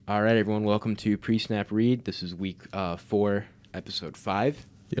All right, everyone. Welcome to Pre-Snap Read. This is week 4, episode 5.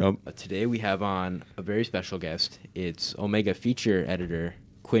 Yep. Today we have on a very special guest. It's Omega feature editor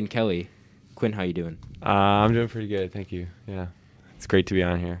Quinn Kelly. Quinn, how you doing? I'm doing pretty good, thank you. Yeah, it's great to be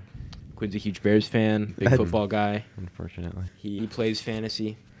on here. Quinn's a huge Bears fan, big football guy. Unfortunately, he plays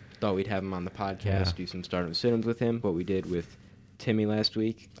fantasy. Thought we'd have him on the podcast, do some start and sit-ins with him. What we did with Timmy last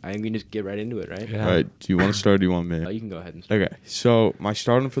week. I think we can just get right into it, right? Yeah. All right. Do you want to start or do you want me? You can go ahead and start. Okay. So my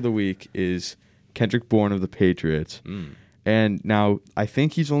starting for the week is Kendrick Bourne of the Patriots. And now I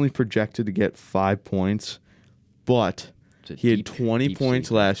think he's only projected to get 5 points, but he had 20 points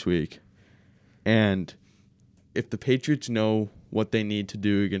last week. And if the Patriots know what they need to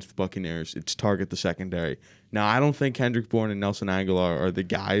do against the Buccaneers, it's target the secondary. Now, I don't think Kendrick Bourne and Nelson Aguilar are the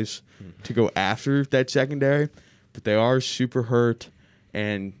guys to go after that secondary, but they are super hurt.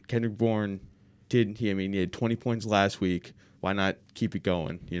 And Kendrick Bourne he had 20 points last week. Why not keep it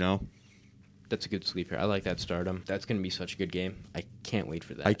going, you know? That's a good sleeper. I like that stardom. That's going to be such a good game. I can't wait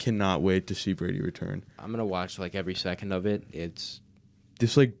for that. I cannot wait to see Brady return. I'm going to watch every second of it.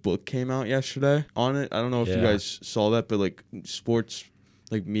 This book came out yesterday on it. I don't know if you guys saw that, but sports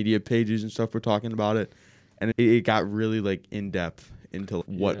media pages and stuff were talking about it, and it got really in depth into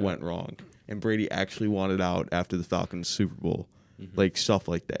what went wrong. And Brady actually wanted out after the Falcons Super Bowl, stuff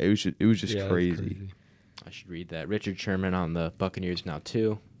like that. It was just crazy. I should read that. Richard Sherman on the Buccaneers now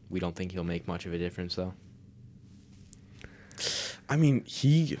too. We don't think he'll make much of a difference though. I mean,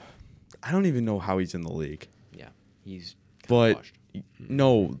 I don't even know how he's in the league. Yeah, he's washed.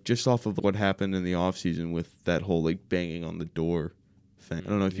 No, just off of what happened in the offseason with that whole banging on the door thing. I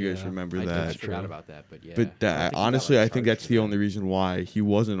don't know if you guys remember that. I forgot about that, but yeah. But honestly, I think that's the only reason why he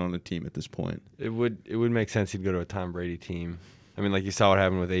wasn't on the team at this point. it would make sense he'd go to a Tom Brady team. I mean, you saw what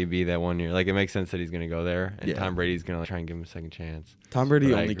happened with AB that 1 year. It makes sense that he's going to go there, and Tom Brady's going to try and give him a second chance. Tom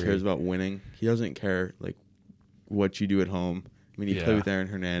Brady only cares about winning. He doesn't care what you do at home. I mean, he played with Aaron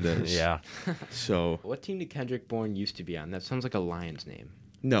Hernandez. Yeah. So. What team did Kendrick Bourne used to be on? That sounds like a Lions name.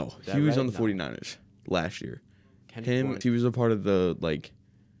 No, he was on the 49ers last year. He was a part of the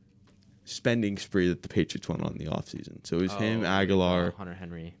spending spree that the Patriots went on in the offseason. So it was him, Aguilar, Hunter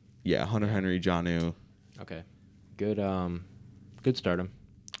Henry. Yeah, Hunter Henry, Jonnu. Okay, good stardom.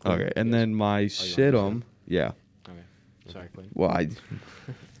 Okay, and then my sit-em. Yeah. Okay, sorry, Quinn. Well,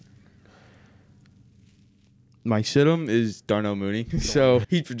 my sit-em is Darnell Mooney. So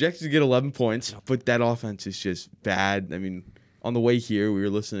he projected to get 11 points, but that offense is just bad. I mean, on the way here, we were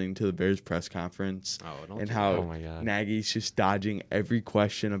listening to the Bears press conference and how Nagy's just dodging every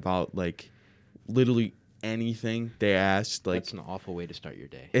question about literally anything they asked. That's an awful way to start your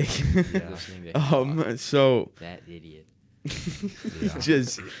day. Listening to so that idiot.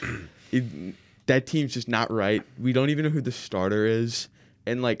 That team's just not right. We don't even know who the starter is.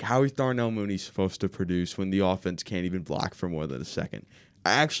 And how is Darnell Mooney supposed to produce when the offense can't even block for more than a second?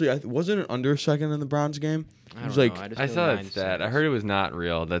 I wasn't it under a second in the Browns game? I don't know. I saw that stat. I heard it was not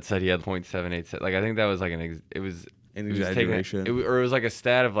real. That said he had 0.78. I think that was an exaggeration. It was a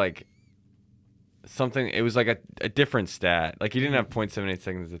stat of something. It was a different stat. He didn't have 0.78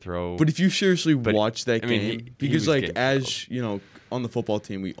 seconds to throw. But if you seriously watch that game, because as on the football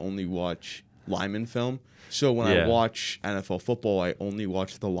team we only watch lineman film. So when I watch NFL football, I only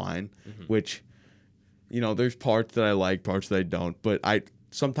watch the line, which, there's parts that I like, parts that I don't. But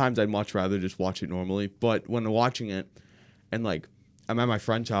sometimes I'd much rather just watch it normally. But when I'm watching it, and I'm at my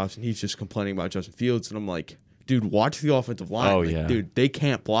friend's house and he's just complaining about Justin Fields, and I'm like, dude, watch the offensive line. Oh, yeah. Dude, they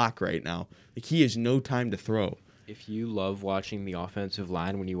can't block right now. He has no time to throw. If you love watching the offensive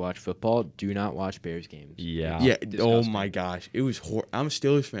line when you watch football, do not watch Bears games. Yeah. Yeah. Oh my gosh, it was. I'm a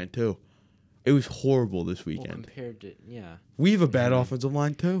Steelers fan too. It was horrible this weekend. Well, compared to we have a bad offensive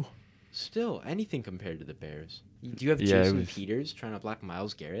line too. Still, anything compared to the Bears. Do you have Jason Peters trying to block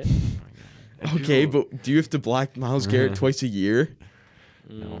Myles Garrett? Okay, but do you have to block Myles Garrett twice a year?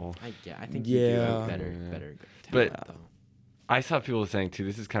 No. I think you do have better. But I saw people saying too.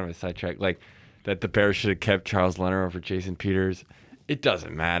 This is kind of a sidetrack, that the Bears should have kept Charles Leonard over Jason Peters. It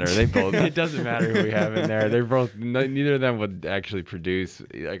doesn't matter. They both. It doesn't matter who we have in there. They're both. Neither of them would actually produce.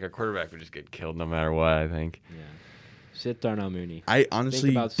 A quarterback would just get killed no matter what. I think. Yeah. Sit Darnell Mooney. I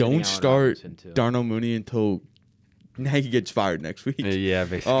honestly don't start Darnell Mooney until Nagy gets fired next week. Yeah,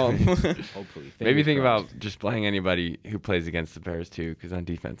 basically. Hopefully. Maybe think about just playing anybody who plays against the Bears too, because on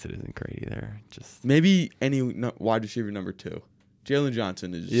defense it isn't great either. Just maybe any wide receiver number 2. Jalen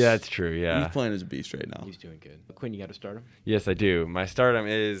Johnson is. Yeah, that's true. Yeah, he's playing as a beast right now. He's doing good. Quinn, you got to start him? Yes, I do. My stardom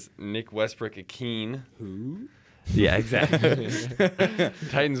is Nick Westbrook-Ikhine. Who? Yeah, exactly.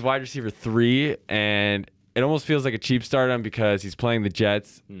 Titans wide receiver 3, and it almost feels like a cheap start on because he's playing the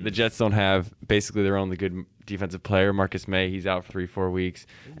Jets. The Jets don't have basically their only good defensive player, Marcus May. He's out for 3-4 weeks.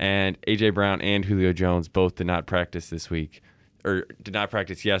 And A.J. Brown and Julio Jones both did not practice this week, or did not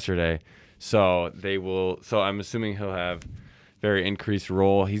practice yesterday. So I'm assuming he'll have very increased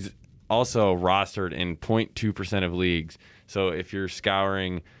role. He's also rostered in 0.2% of leagues. So if you're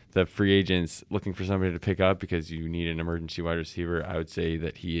scouring the free agents looking for somebody to pick up because you need an emergency wide receiver, I would say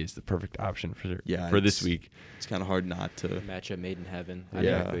that he is the perfect option for this week. It's kind of hard not to. Matchup made in heaven.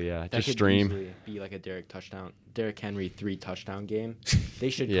 Exactly, yeah. That Just could stream. easily be like a Derrick Henry 3 touchdown game. They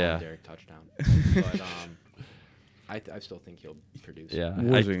should call Yeah. him Derrick touchdown. But I still think he'll produce. Yeah.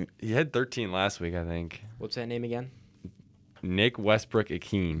 He had 13 last week, I think. What's that name again? Nick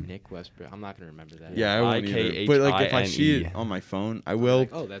Westbrook-Ikhine. Nick Westbrook. I'm not gonna remember that. Yeah, I won't either. But like if I see it IKHINE. on my phone, I will. Like,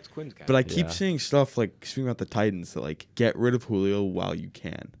 oh, that's Quinn's guy. But I keep Yeah. seeing stuff like speaking about the Titans that like get rid of Julio while you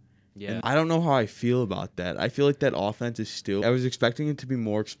can. yeah. And I don't know how I feel about that. I feel like that offense is still. I was expecting it to be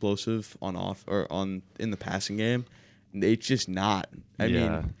more explosive in the passing game. It's just not. I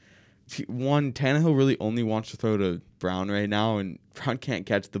mean, Tannehill really only wants to throw to Brown right now, and Brown can't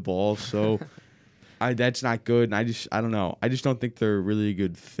catch the ball, so that's not good. And I don't know. I just don't think they're really a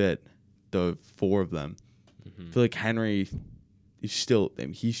good fit, the four of them. Mm-hmm. I feel like Henry is still. I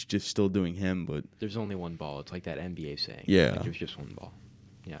mean, he's just still doing him, but There's only one ball. It's like that NBA saying. Yeah. Like, there's just one ball.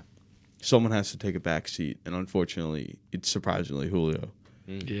 Yeah. someone has to take a back seat, and unfortunately, it's surprisingly Julio.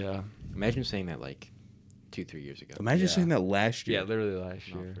 Yeah. Imagine saying that like 2-3 years ago. Imagine Yeah. saying that last year. Yeah, literally last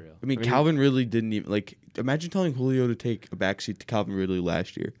No, year. for real. I mean, Calvin Ridley didn't even like. Imagine telling Julio to take a backseat to Calvin Ridley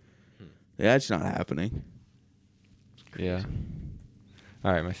last year. Yeah, it's not happening. Yeah.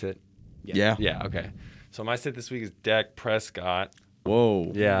 All right, my sit. Yeah. Yeah, okay. So my sit this week is Dak Prescott.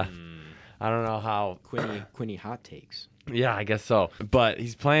 Whoa. Yeah. I don't know how. Quinny hot takes. Yeah, I guess so. But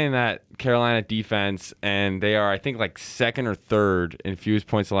he's playing that Carolina defense, and they are, I think, like second or third in fewest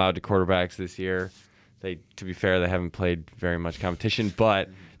points allowed to quarterbacks this year. To be fair, they haven't played very much competition, but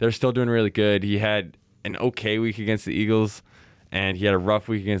they're still doing really good. He had an okay week against the Eagles, and he had a rough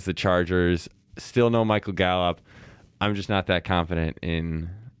week against the Chargers. Still no Michael Gallup. I'm just not that confident in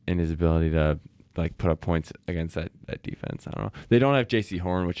his ability to like put up points against that defense. I don't know. They don't have J.C.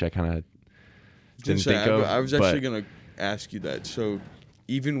 Horn, which I kind of didn't think of. I was actually going to ask you that. So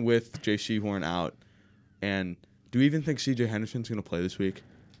even with J.C. Horn out, and do you even think C.J. Henderson's going to play this week?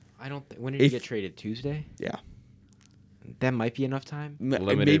 I don't. When did he get traded? Tuesday. Yeah. That might be enough time.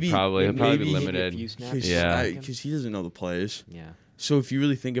 Limited, probably. He'll probably be Maybe limited. a few snaps. Yeah. Because he doesn't know the plays. Yeah. So if you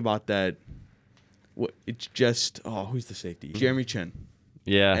really think about that, it's just who's the safety? Jeremy Chin.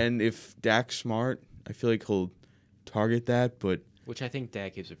 Yeah. And if Dak's smart, I feel like he'll target that. But Which I think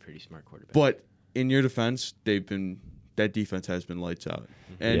Dak is a pretty smart quarterback. But in your defense, that defense has been lights out.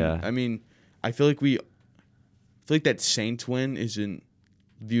 And Yeah. I mean, I feel like that Saints win isn't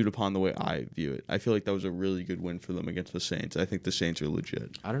viewed upon the way I view it. I feel like that was a really good win for them against the Saints. I think the Saints are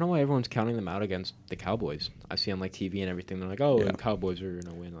legit. I don't know why everyone's counting them out against the Cowboys. I see on like TV and everything. They're like, "Oh, Yeah. the Cowboys are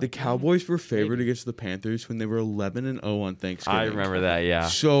gonna win." The Like, Cowboys were favored maybe. against the Panthers when they were 11-0 on Thanksgiving. I remember that, yeah.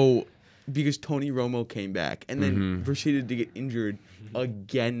 So, because Tony Romo came back and then Mm-hmm. proceeded to get injured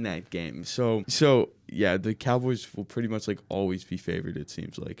again that game. So yeah, the Cowboys will pretty much like always be favored. It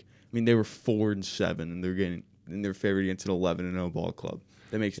seems like. I mean, they were 4-7 and they're favored against an 11-0 ball club.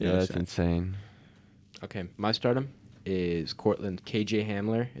 That makes no that's sense. insane. Okay, my stardom is Cortland. KJ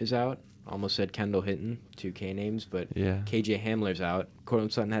Hamler is out. Almost said Kendall Hinton, 2K names, but Yeah. KJ Hamler's out.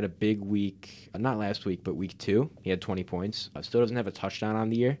 Cortland Sutton had a big week, not last week, but week 2. He had 20 points. Still doesn't have a touchdown on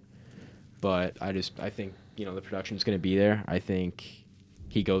the year, but I think the production's going to be there. I think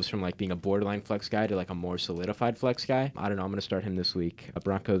he goes from like being a borderline flex guy to like a more solidified flex guy. I don't know. I'm going to start him this week.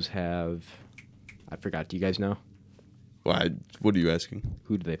 Broncos have, I forgot. Do you guys know? What are you asking?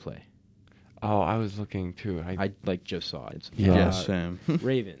 Who do they play? Oh, I was looking too. I like just saw it. Yeah. Yes, Sam.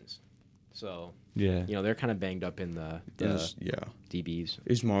 Ravens. So, Yeah. they're kind of banged up in the Yeah. DBs.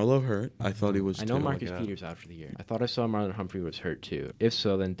 Is Marlowe hurt? I thought he was. I know too. Marcus yeah. Peters out for the year. I thought I saw Marlon Humphrey was hurt too. If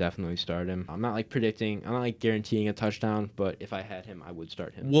so, then definitely start him. I'm not like guaranteeing a touchdown, but if I had him, I would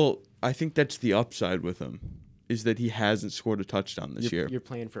start him. Well, I think that's the upside with him, is that he hasn't scored a touchdown this year. You're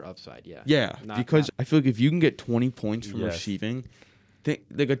playing for upside, yeah. Yeah, because I feel like if you can get 20 points from Yes. receiving,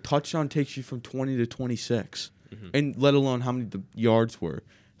 like a touchdown takes you from 20 to 26, and let alone how many the yards were.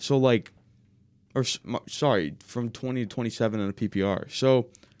 So from 20 to 27 in a PPR. So,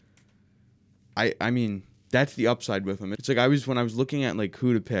 I mean that's the upside with him. It's like when I was looking at like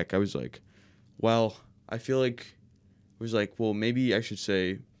who to pick, I was like, well, I feel like it was like, well, maybe I should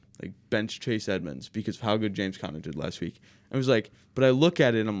say bench Chase Edmonds because of how good James Conner did last week. I was like, but I look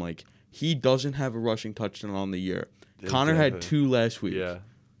at it and I'm like, he doesn't have a rushing touchdown on the year. Connor had Exactly. 2 last week. Yeah.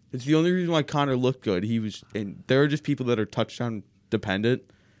 It's the only reason why Connor looked good. And there are just people that are touchdown dependent,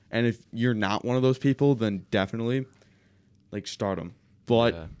 and if you're not one of those people, then definitely, like, start him.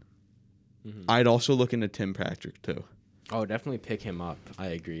 But Yeah. I'd also look into Tim Patrick too. Oh, definitely pick him up. I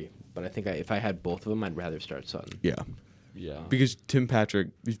agree. But I think if I had both of them, I'd rather start Sutton. Yeah, Yeah. because Tim Patrick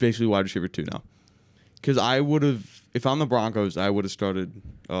is basically wide receiver 2 now. Because I would have, if I'm the Broncos, I would have started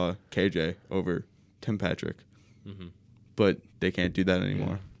KJ over Tim Patrick. But they can't do that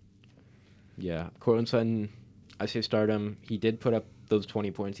anymore. Yeah. Cortland Sutton, I say start him. He did put up those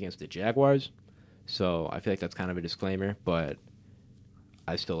 20 points against the Jaguars. So I feel like that's kind of a disclaimer, but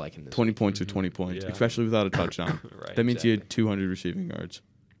I still like him this 20 week. points or 20 points, Yeah. especially without a touchdown. Right, That means he had exactly. 200 receiving yards.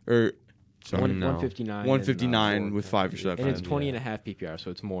 Or, sorry, One- No. 159. 159 and, with 5 receptions. and it's 20 Yeah. and a half PPR,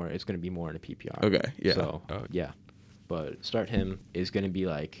 so it's more. It's going to be more in a PPR. Okay, yeah. So, Oh. yeah. But start him is going to be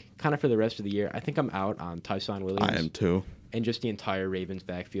like kind of for the rest of the year. I think I'm out on Tyson Williams. I am too. And just the entire Ravens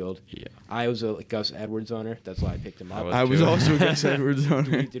backfield. Yeah. I was a Gus Edwards owner. That's why I picked him up. was I was too. also against Edwards did,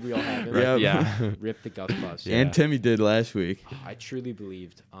 owner. did we all have him? Yeah. Yeah. Rip the Gus bus. Yeah. And Timmy did last week. I truly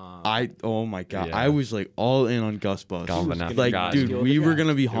believed. Oh my god, Yeah. I was like all in on Gus Bus. Galvin, I Like, forgot. dude, Steal we the were guy.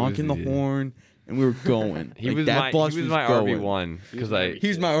 gonna be It was honking the easy. horn, and we were going. He Like, was that my bus RB1 going. because my I RB2.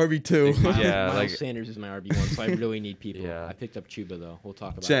 He's my RB two. Miles, Yeah, Miles like- Sanders is my RB1, so I really need people. Yeah. I picked up Chuba though. We'll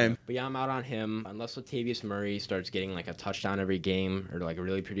talk about Same. it. But yeah, I'm out on him. Unless Latavius Murray starts getting like a touchdown every game or like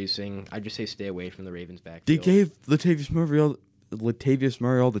really producing, I just say stay away from the Ravens They backfield. gave Latavius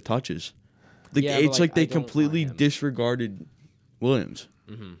Murray all the touches. Like, Yeah, but, it's like, like they I don't want completely him. disregarded Williams.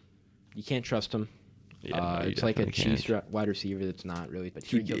 You can't trust him. Yeah, no, you it's like a definitely Chiefs can't. wide receiver that's not really. But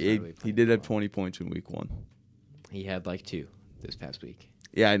He Tyreek Hill's not really he playing did have well. 20 points in week 1. He had like 2 this past week.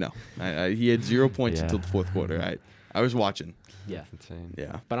 Yeah, I know. He had 0 points Yeah. until the 4th quarter. I was watching. Yeah, Insane.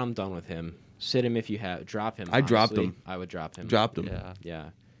 Yeah, but I'm done with him. Sit him if you have. Drop him. I dropped honestly. him. I would drop him. dropped him. Yeah. Yeah.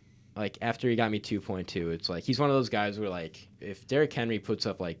 Like, after he got me 2.2, it's like, he's one of those guys where, like, if Derrick Henry puts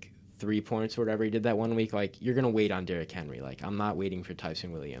up, like, 3 points or whatever he did that one week, like, you're going to wait on Derrick Henry. Like, I'm not waiting for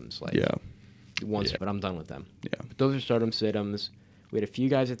Tyson Williams. Like, Yeah, once, Yeah. but I'm done with them. yeah. But those are start-em, sit-ems. We had a few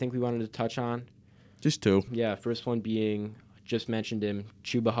guys I think we wanted to touch on. Just 2. Yeah, first one being, just mentioned him,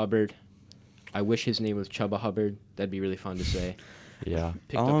 Chuba Hubbard. I wish his name was Chuba Hubbard. That'd be really fun to say. Yeah.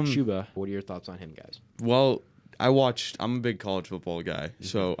 Picked up Um, Chuba. What are your thoughts on him, guys? Well, I'm a big college football guy,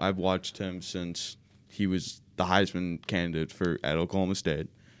 so I've watched him since he was the Heisman candidate at Oklahoma State.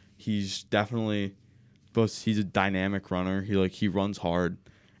 He's definitely he's a dynamic runner. He runs hard,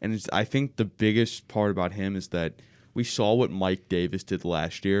 and I think the biggest part about him is that we saw what Mike Davis did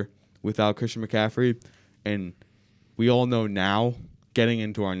last year without Christian McCaffrey, and we all know now, getting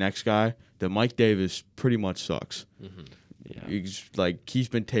into our next guy, that Mike Davis pretty much sucks. Yeah. He's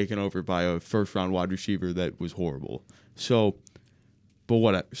been taken over by a first round wide receiver that was horrible. So, but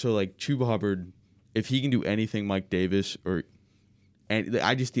what? So like Chuba Hubbard, if he can do anything, Mike Davis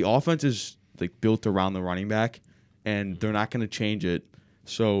the offense is like built around the running back, and they're not going to change it.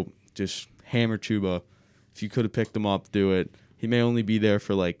 So just hammer Chuba. If you could have picked him up, do it. He may only be there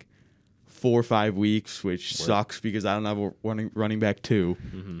for like 4 or 5 weeks, which sucks because I don't have a running back too.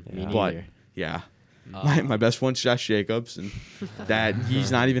 Me But neither. yeah. My best one's Josh Jacobs, and that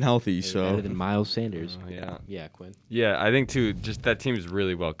he's not even healthy. Maybe So better than Miles Sanders. Yeah. Yeah, Quinn. Yeah, I think too. Just that team is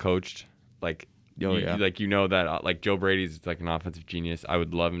really well coached. Like, Oh, yeah. that like Joe Brady's like an offensive genius. I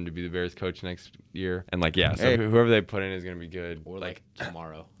would love him to be the Bears coach next year. And like, yeah, so Hey. whoever they put in is gonna be good. Or like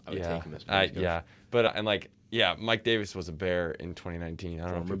tomorrow. I would yeah, take him as Bears coach. yeah. But and like, yeah, Mike Davis was a Bear in 2019. I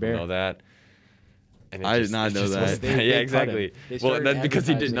don't know if Former people Bear. know that. And I did not know that. wasn't- They yeah, cut exactly. him. They Well, started that's because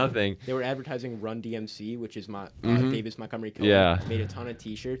he did advertising- nothing. They were advertising Run DMC, which is Davis Montgomery Cohen. Yeah. Made a ton of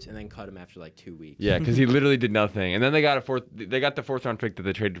T-shirts and then cut him after like 2 weeks. Yeah, because he literally did nothing, and then they got the 4th round pick that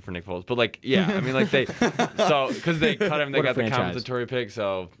they traded for Nick Foles. But like, yeah, I mean, like because they cut him, they What a got the franchise. compensatory pick.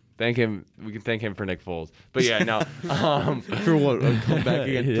 So thank him. We can thank him for Nick Foles. But yeah, no. for what a comeback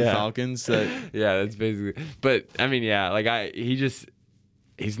against the Yeah. Falcons, that Yeah, that's basically. But I mean, yeah, like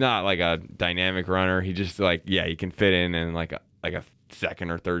he's not like a dynamic runner. He just like, yeah, he can fit in and like a second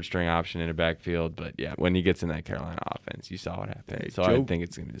or third string option in a backfield. But yeah, when he gets in that Carolina offense, you saw what happened. Hey, So I Joe- think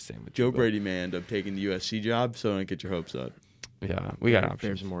it's gonna be the same with Joe Chuba. Brady may end up taking the USC job. So don't get your hopes up. Yeah, we got Bears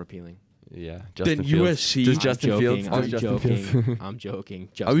options. are more appealing. Yeah, Then Fields. USC Does I'm Justin joking, Fields? I'm does Justin joking. Fields- I'm joking.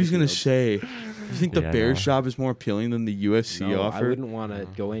 I Justin was gonna Fields. say, you think the Yeah, Bears no. job is more appealing than the USC No, I offer? wouldn't want to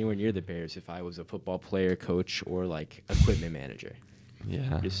go anywhere near the Bears if I was a football player, coach, or like equipment manager.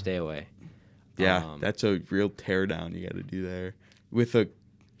 Yeah. Just stay away. Yeah, that's a real teardown you got to do there with a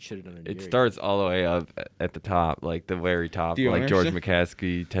Should have done it. It starts all the way up at the top, like the very top, Do you like George understand?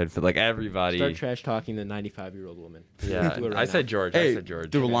 McCaskey, Ted, like everybody. Start trash talking the 95-year-old woman. Yeah, Do it right I now. said George. Hey, I said George.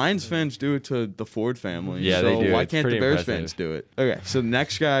 the Lions fans do it to the Ford family. Yeah, so they do. Why It's can't the pretty Bears impressive. fans do it? Okay, so the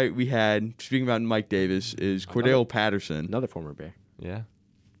next guy we had, speaking about Mike Davis, is Cordell Patterson. Another former Bear. Yeah.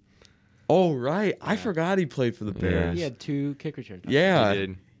 Oh, right. I Yeah. forgot he played for the Yeah. Bears. He had 2 kick return touchdowns. Yeah. He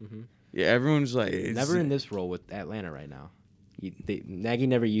did. Yeah, everyone's like, Never in this role with Atlanta right now. Nagy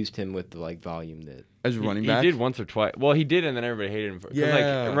never used him with the volume that. as a running He back. did once or twice. Well, he did, and then everybody hated him for. 'Cause, Yeah.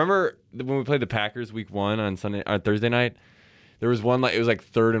 Like, remember when we played the Packers week 1 on Thursday night? There was one it was like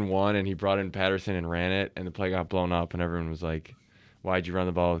 3rd and 1, and he brought in Patterson and ran it, and the play got blown up, and everyone was like, "Why'd you run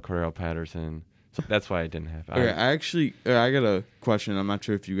the ball with Cordell Patterson?" So that's why it didn't happen. Okay, I got a question. I'm not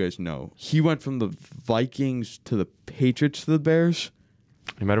sure if you guys know. He went from the Vikings to the Patriots to the Bears.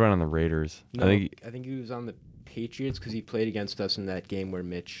 He might have been on the Raiders. No, I think he was on the Patriots because he played against us in that game where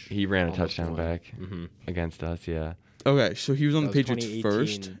Mitch. he ran a almost touchdown won. back Mm-hmm. against us. Yeah. Okay, so he was on That the was Patriots 2018.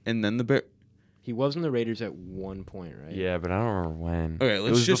 first, and then the Bears. He was in the Raiders at one point, right? Yeah, but I don't remember when. Okay, it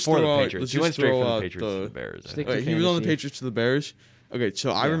let's was just before throw the out- Patriots. let's He went just straight throw from the out Patriots to the- the Bears. I Stick think. to Okay, he was on the fantasy. Patriots to the Bears. Okay,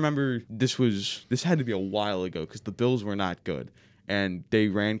 so I Yeah. remember this had to be a while ago because the Bills were not good, and they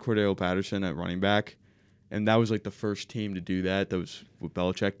ran Cordell Patterson at running back, and that was like the first team to do that. That was what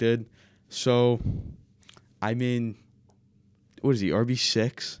Belichick did. So, I mean, what is he?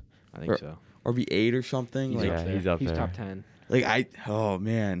 RB6, I think Or- so. RB8 or something? He's Like, Yeah, up there. he's up He's there. top 10. oh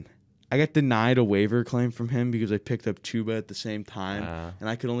man, I got denied a waiver claim from him because I picked up Chuba at the same time, and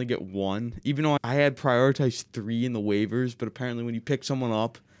I could only get one, even though I had prioritized 3 in the waivers. But apparently, when you pick someone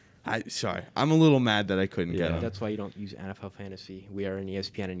up, I'm a little mad that I couldn't get Yeah. him. That's why you don't use NFL Fantasy. We are an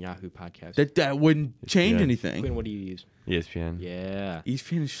ESPN and Yahoo podcast. That wouldn't change Yeah. anything. Quinn, what do you use? ESPN. Yeah.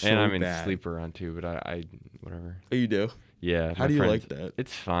 ESPN is so and I'm in bad. sleeper on too, but I whatever. Oh, you do? Yeah. How my do you friends- like that?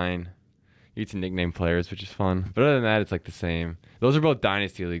 It's fine. You get to nickname players, which is fun. But other than that, it's like the same. Those are both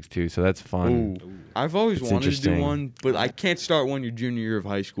dynasty leagues too, so that's fun. Ooh. I've always It's wanted to do interesting. one, but I can't start one your junior year of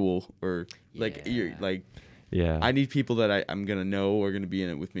high school or like Yeah. you're like. Yeah. I need people that I'm gonna know are gonna be in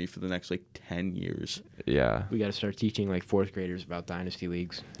it with me for the next like 10 years. yeah. We got to start teaching like 4th graders about dynasty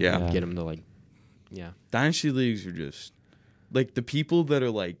leagues. Yeah. Yeah. Get them to yeah. Dynasty leagues are just like the people that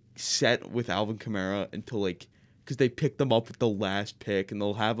are like set with Alvin Kamara until like because they picked them up with the last pick and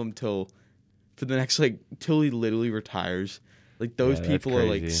they'll have him till for the next like till he literally retires. Like those Yeah, that's people are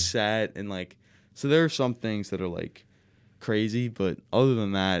like crazy. set and like so there are some things that are like crazy, but other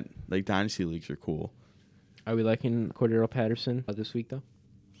than that, like dynasty leagues are cool. Are we liking Cordero Patterson this week though?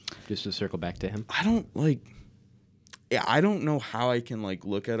 Just to circle back to him. I don't like. Yeah, I don't know how I can like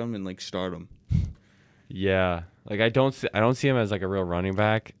look at him and like start him. Yeah. Like I don't see him as like a real running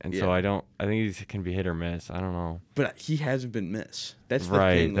back, and so Yeah. I think he can be hit or miss. I don't know. But he hasn't been missed. That's the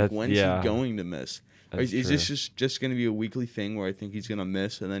Right, thing. Like, that's- when's yeah. he going to miss? That's Is this true. just going to be a weekly thing where I think he's going to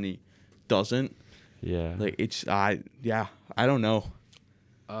miss and then he doesn't? Yeah. Like I don't know.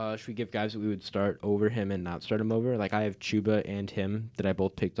 Should we give guys that we would start over him and not start him over? Like I have Chuba and him that I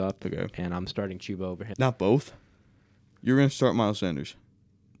both picked up, Okay. and I'm starting Chuba over him. Not both. You're going to start Miles Sanders.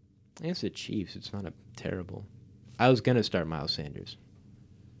 Against the Chiefs, it's not a terrible. I was gonna start Miles Sanders.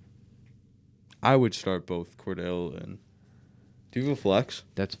 I would start both Cordell and. Do you have a flex?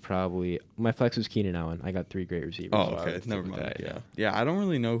 That's probably my flex is Keenan Allen. I got 3 great receivers. Oh, so I okay. would Never stick with mind. that, Yeah. I don't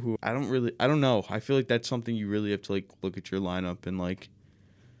really know who. I don't know. I feel like that's something you really have to like look at your lineup and like,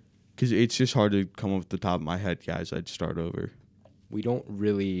 because it's just hard to come up with the top of my head guys I'd start over. We don't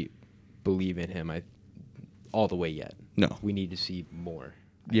really believe in him all the way yet. No. We need to see more.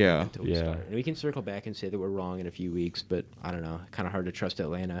 I Yeah. think, until we Yeah. start. And we can circle back and say that we're wrong in a few weeks, but I don't know. Kind of hard to trust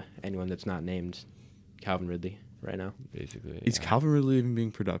Atlanta. Anyone that's not named Calvin Ridley right now. basically. Is yeah. Calvin really even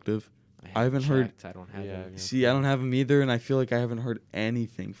being productive? I haven't heard- checked. I don't have Yeah, him. yeah. See, I don't have him either, and I feel like I haven't heard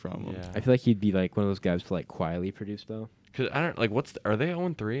anything from him. Yeah. I feel like he'd be like one of those guys to like quietly produce though. Cause I don't like are they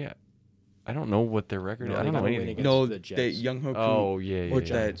 0-3? I don't know what their record No, is. I they don't know gotta win anything. against No, the the Jets. Young Hoku. Oh yeah, yeah. Or yeah.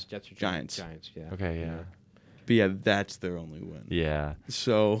 Giants. Jets or Giants. Giants, yeah. Okay, yeah. But yeah, that's their only win. Yeah.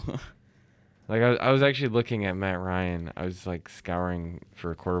 So, Like I was actually looking at Matt Ryan. I was like scouring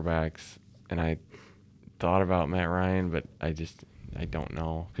for quarterbacks, and I thought about Matt Ryan, but I don't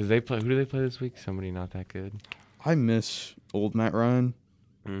know because they play. Who do they play this week? Somebody not that good. I miss old Matt Ryan,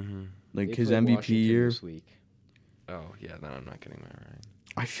 Mm-hmm. like They his played MVP Washington year. this week. Oh yeah, then I'm not getting Matt Ryan.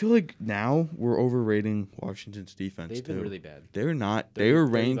 I feel like now we're overrating Washington's defense They've too. been really bad. They're not. They're- They were they're,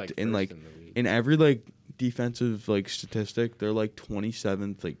 ranked in first like the league. in every like defensive like statistic. They're like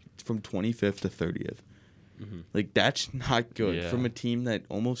 27th, like from 25th to 30th. Mhm. Like that's not good Yeah. from a team that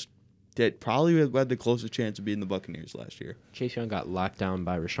almost that probably had the closest chance of beating the Buccaneers last year. Chase Young got locked down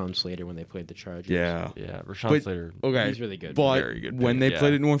by Rashawn Slater when they played the Chargers. Yeah. Yeah, Rashawn But- Slater. Okay. He's really good. But Very good when pick, they played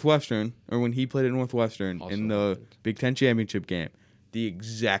yeah. at Northwestern, or when he played at Northwestern Also in the happened. Big Ten championship game, the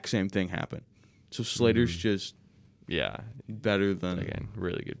exact same thing happened. So Slater's just Yeah, better than again,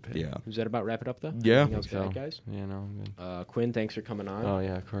 really good pick. yeah. Does that about wrap it up, though? Yeah. Anything else to So, add, guys? yeah, no, I'm good. Quinn, thanks for coming on. Oh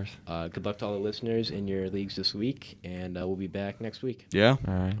yeah, of course. Good luck to all the listeners in your leagues this week, and we'll be back next week. Yeah.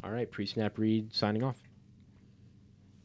 All right. All right, pre-snap read signing off.